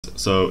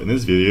So in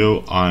this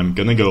video, I'm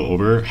gonna go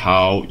over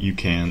how you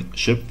can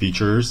ship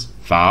features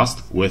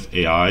fast with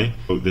AI.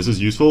 So this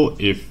is useful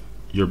if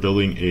you're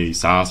building a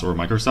SaaS or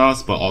micro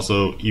SaaS, but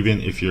also even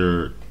if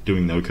you're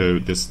doing no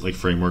code, this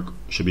framework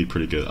should be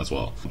pretty good as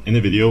well. In the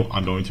video,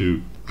 I'm going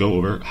to go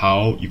over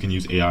how you can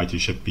use AI to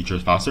ship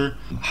features faster,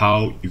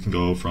 how you can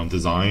go from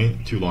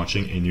design to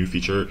launching a new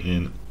feature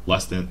in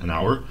less than an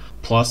hour,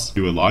 plus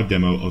do a live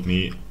demo of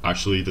me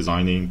actually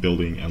designing,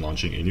 building, and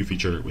launching a new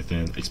feature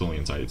within Explain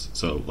Insights.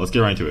 So let's get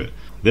right into it.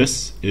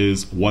 This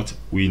is what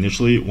we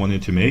initially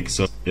wanted to make.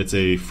 So it's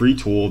a free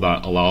tool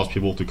that allows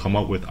people to come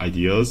up with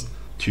ideas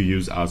to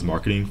use as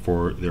marketing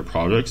for their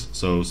projects.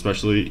 So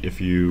especially if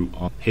you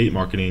hate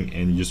marketing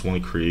and you just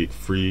want to create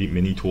free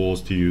mini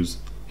tools to use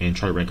and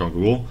try to rank on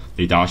Google,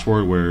 a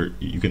dashboard where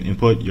you can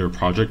input your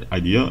project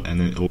idea and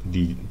then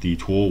the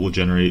tool will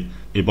generate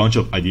a bunch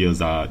of ideas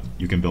that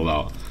you can build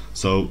out.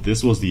 So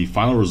this was the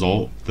final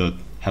result. The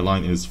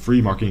headline is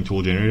free marketing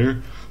tool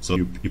generator. So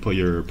you put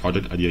your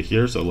project idea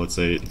here. So let's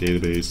say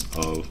database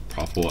of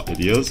profitable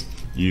ideas.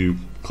 You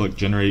click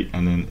generate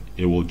and then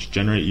it will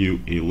generate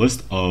you a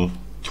list of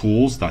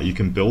tools that you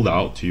can build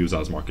out to use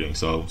as marketing.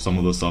 So some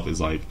of the stuff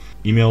is like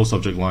email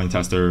subject line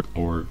tester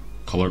or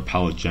color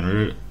palette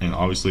generator, and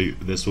obviously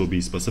this will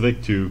be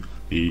specific to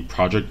the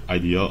project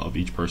idea of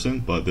each person,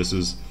 but this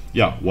is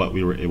what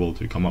we were able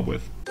to come up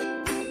with.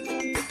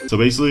 So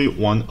basically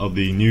one of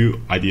the new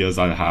ideas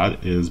I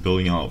had is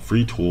building out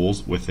free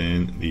tools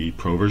within the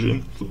pro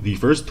version. The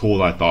first tool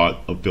that I thought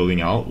of building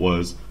out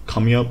was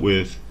coming up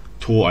with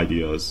tool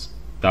ideas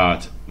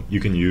that you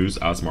can use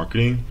as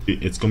marketing.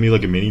 It's gonna be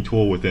like a mini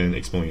tool within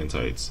Explain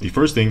Insights. The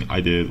first thing I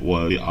did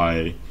was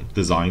I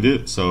designed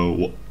it.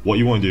 So what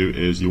you want to do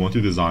is you want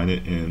to design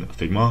it in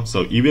Figma.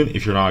 So even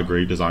if you're not a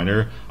great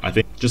designer, I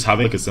think just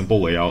having like a simple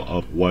layout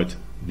of what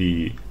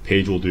the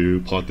page will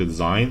do plus the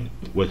design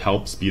would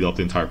help speed up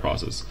the entire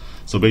process.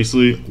 So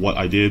basically what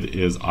I did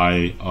is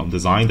I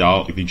designed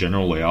out the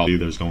general layout.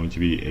 There's going to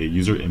be a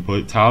user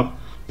input tab,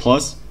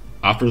 plus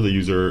after the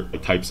user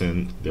types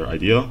in their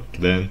idea,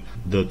 then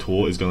the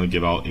tool is going to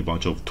give out a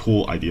bunch of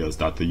tool ideas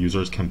that the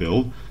users can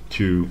build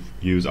to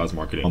use as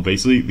marketing.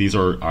 Basically, these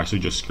are actually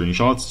just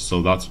screenshots.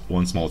 So that's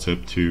one small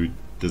tip to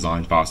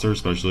design faster,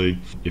 especially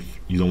if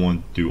you don't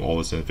want to do all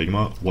this in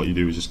Figma. What you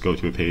do is just go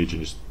to a page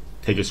and just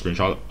take a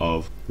screenshot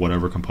of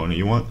whatever component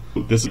you want.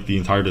 This is the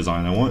entire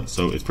design I want.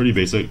 So it's pretty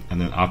basic. And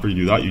then after you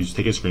do that, you just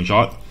take a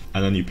screenshot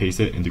and then you paste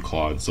it into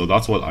Claude. So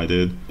that's what I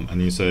did.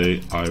 And you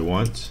say, I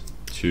want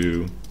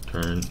to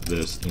turn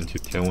this into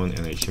Tailwind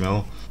and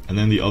HTML. And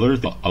then the other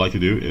thing I like to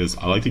do is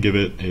I like to give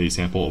it a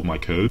sample of my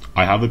code.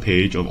 I have a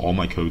page of all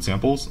my code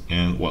samples,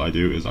 and what I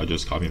do is I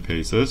just copy and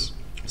paste this.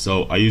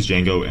 So I use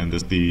Django, and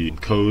this is the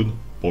code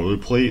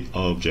boilerplate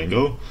of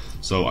Django.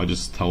 So I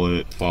just tell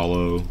it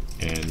follow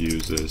and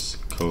use this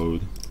code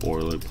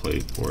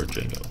boilerplate for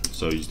Django.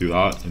 So you just do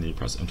that and you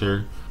press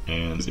enter,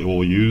 and it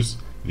will use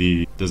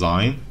the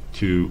design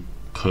to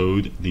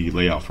code the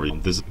layout for you.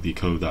 This is the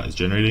code that is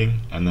generating,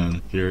 and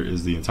then here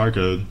is the entire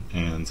code,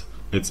 and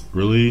it's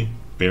really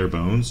bare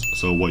bones.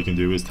 So what you can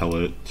do is tell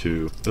it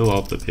to fill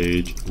up the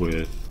page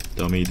with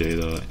dummy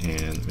data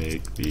and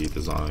make the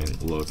design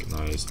look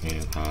nice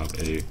and have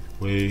a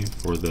way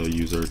for the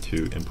user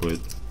to input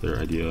their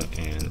idea,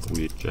 and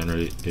we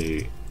generate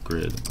a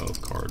grid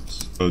of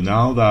cards. So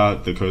now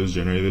that the code is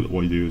generated,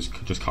 what you do is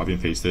just copy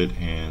and paste it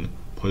and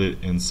put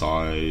it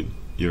inside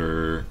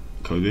your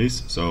code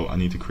base. So I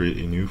need to create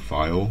a new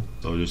file.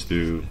 So I'll just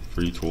do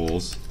free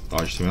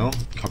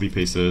tools.html, copy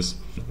paste this.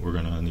 We're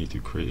gonna need to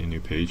create a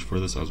new page for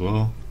this as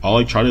well.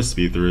 I'll try to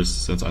speed through this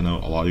since I know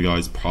a lot of you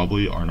guys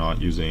probably are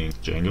not using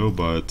Django,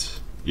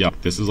 but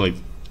this is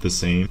the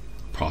same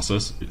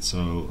process.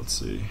 So let's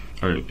see.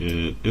 All right,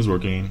 it is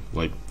working.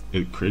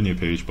 It created a new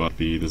page, but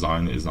the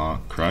design is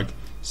not correct.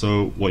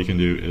 So what you can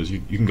do is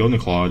you can go into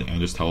Claude and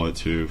just tell it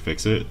to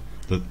fix it.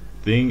 The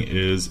thing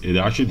is, it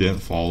actually didn't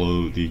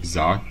follow the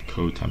exact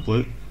code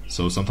template.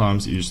 So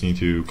sometimes you just need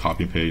to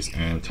copy and paste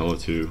and tell it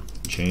to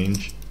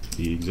change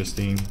the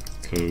existing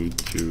code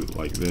to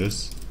like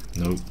this.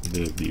 Note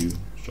the view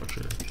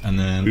structure. And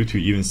then to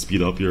even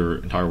speed up your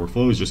entire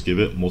workflow is just give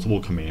it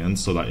multiple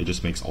commands so that it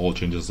just makes all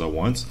changes at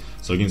once.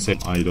 So you can say,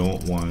 I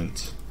don't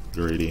want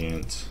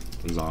gradient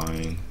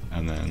design,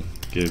 and then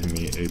give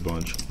me a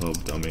bunch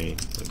of dummy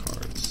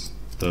cards.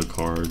 The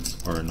cards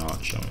are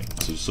not showing.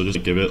 So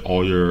just give it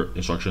all your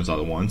instructions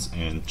at once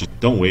and just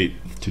don't wait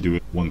to do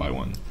it one by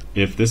one.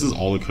 If this is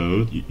all the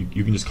code,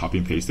 you can just copy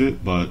and paste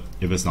it, but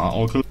if it's not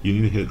all code, you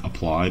need to hit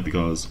apply,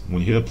 because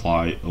when you hit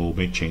apply, it will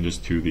make changes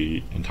to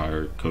the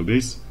entire code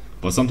base.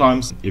 But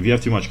sometimes if you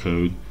have too much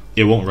code,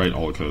 it won't write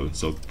all the code.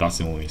 So that's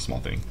the only small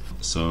thing.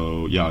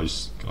 So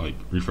just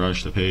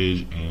refresh the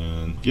page,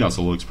 and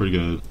so it looks pretty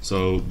good.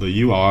 So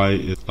the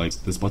UI is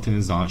this button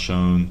is not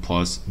shown,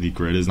 plus the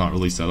grid is not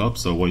really set up.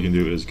 So what you can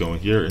do is go in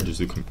here and just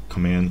do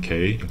Command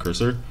K and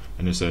cursor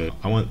and just say,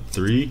 I want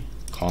 3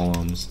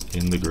 columns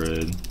in the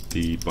grid.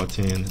 The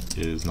button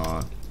is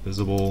not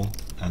visible,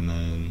 and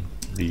then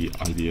the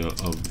idea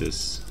of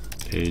this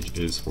page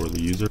is for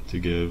the user to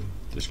give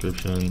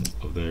description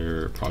of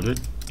their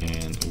project,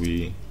 and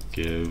we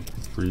give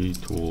free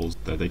tools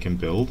that they can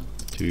build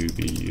to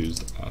be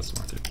used as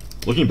marketing.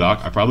 Looking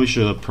back, I probably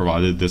should have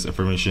provided this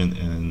information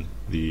in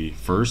the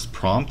first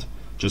prompt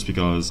just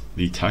because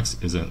the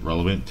text isn't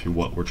relevant to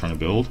what we're trying to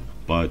build,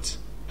 but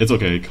it's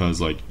okay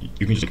because like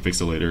you can just fix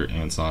it later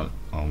and it's not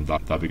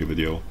that big of a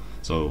deal.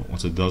 So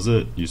once it does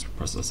it, you just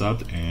press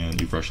accept and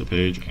you refresh the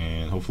page,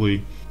 and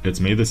hopefully it's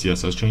made the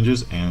CSS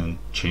changes and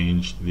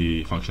changed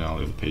the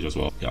functionality of the page as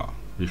well. Yeah,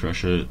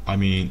 refresh it. I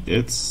mean,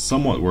 it's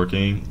somewhat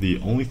working. The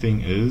only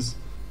thing is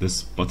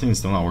this button is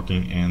still not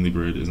working and the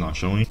grid is not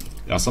showing.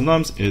 Yeah,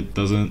 sometimes it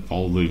doesn't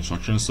follow the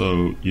instructions,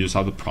 so you just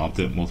have to prompt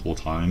it multiple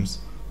times.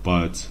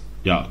 But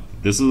yeah,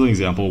 this is an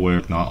example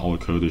where not all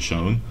the code is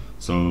shown.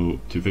 So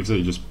to fix it,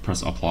 you just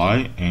press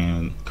apply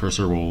and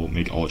cursor will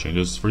make all the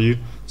changes for you.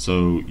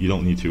 So you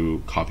don't need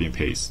to copy and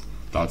paste.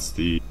 That's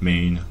the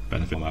main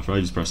benefit. After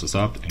I just press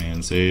accept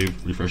and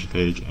save, refresh the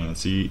page and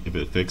see if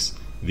it fixed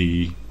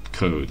the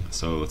code.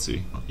 So let's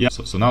see. Yeah,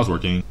 so now it's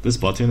working. This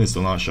button is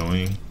still not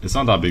showing. It's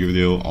not that big of a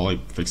deal. I'll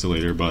like fix it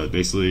later, but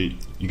basically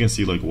you can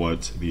see like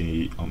what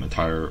the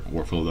entire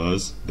workflow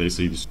does.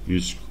 Basically you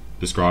just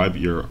describe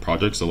your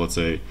project. So let's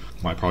say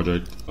my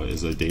project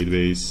is a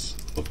database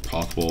of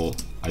profitable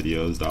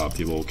ideas that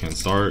people can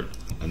start,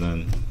 and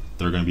then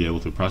they're going to be able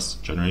to press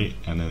generate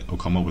and then it'll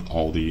come up with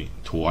all the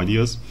tool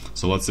ideas.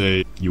 So let's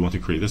say you want to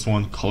create this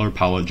one, color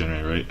palette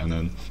generate, right? And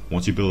then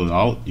once you build it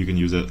out, you can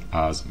use it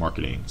as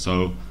marketing.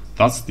 So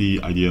that's the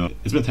idea.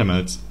 It's been 10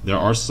 minutes. There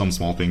are some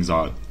small things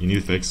that you need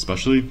to fix,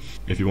 especially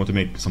if you want to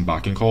make some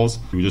backend calls.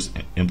 We just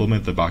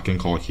implement the backend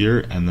call here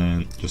and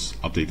then just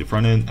update the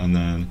front end, and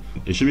then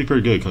it should be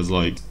pretty good because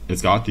like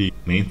it's got the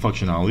main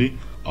functionality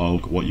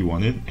of what you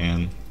wanted.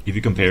 And if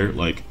you compare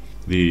like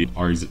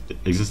our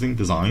existing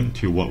design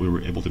to what we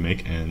were able to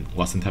make in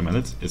less than 10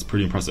 minutes, it's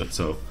pretty impressive.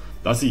 So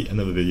that's the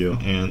end of the video,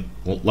 and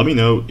well, let me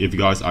know if you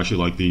guys actually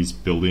like these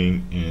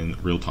building in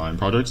real-time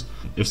projects.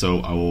 If so,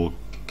 I will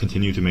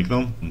continue to make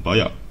them. But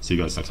yeah, see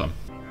you guys next time.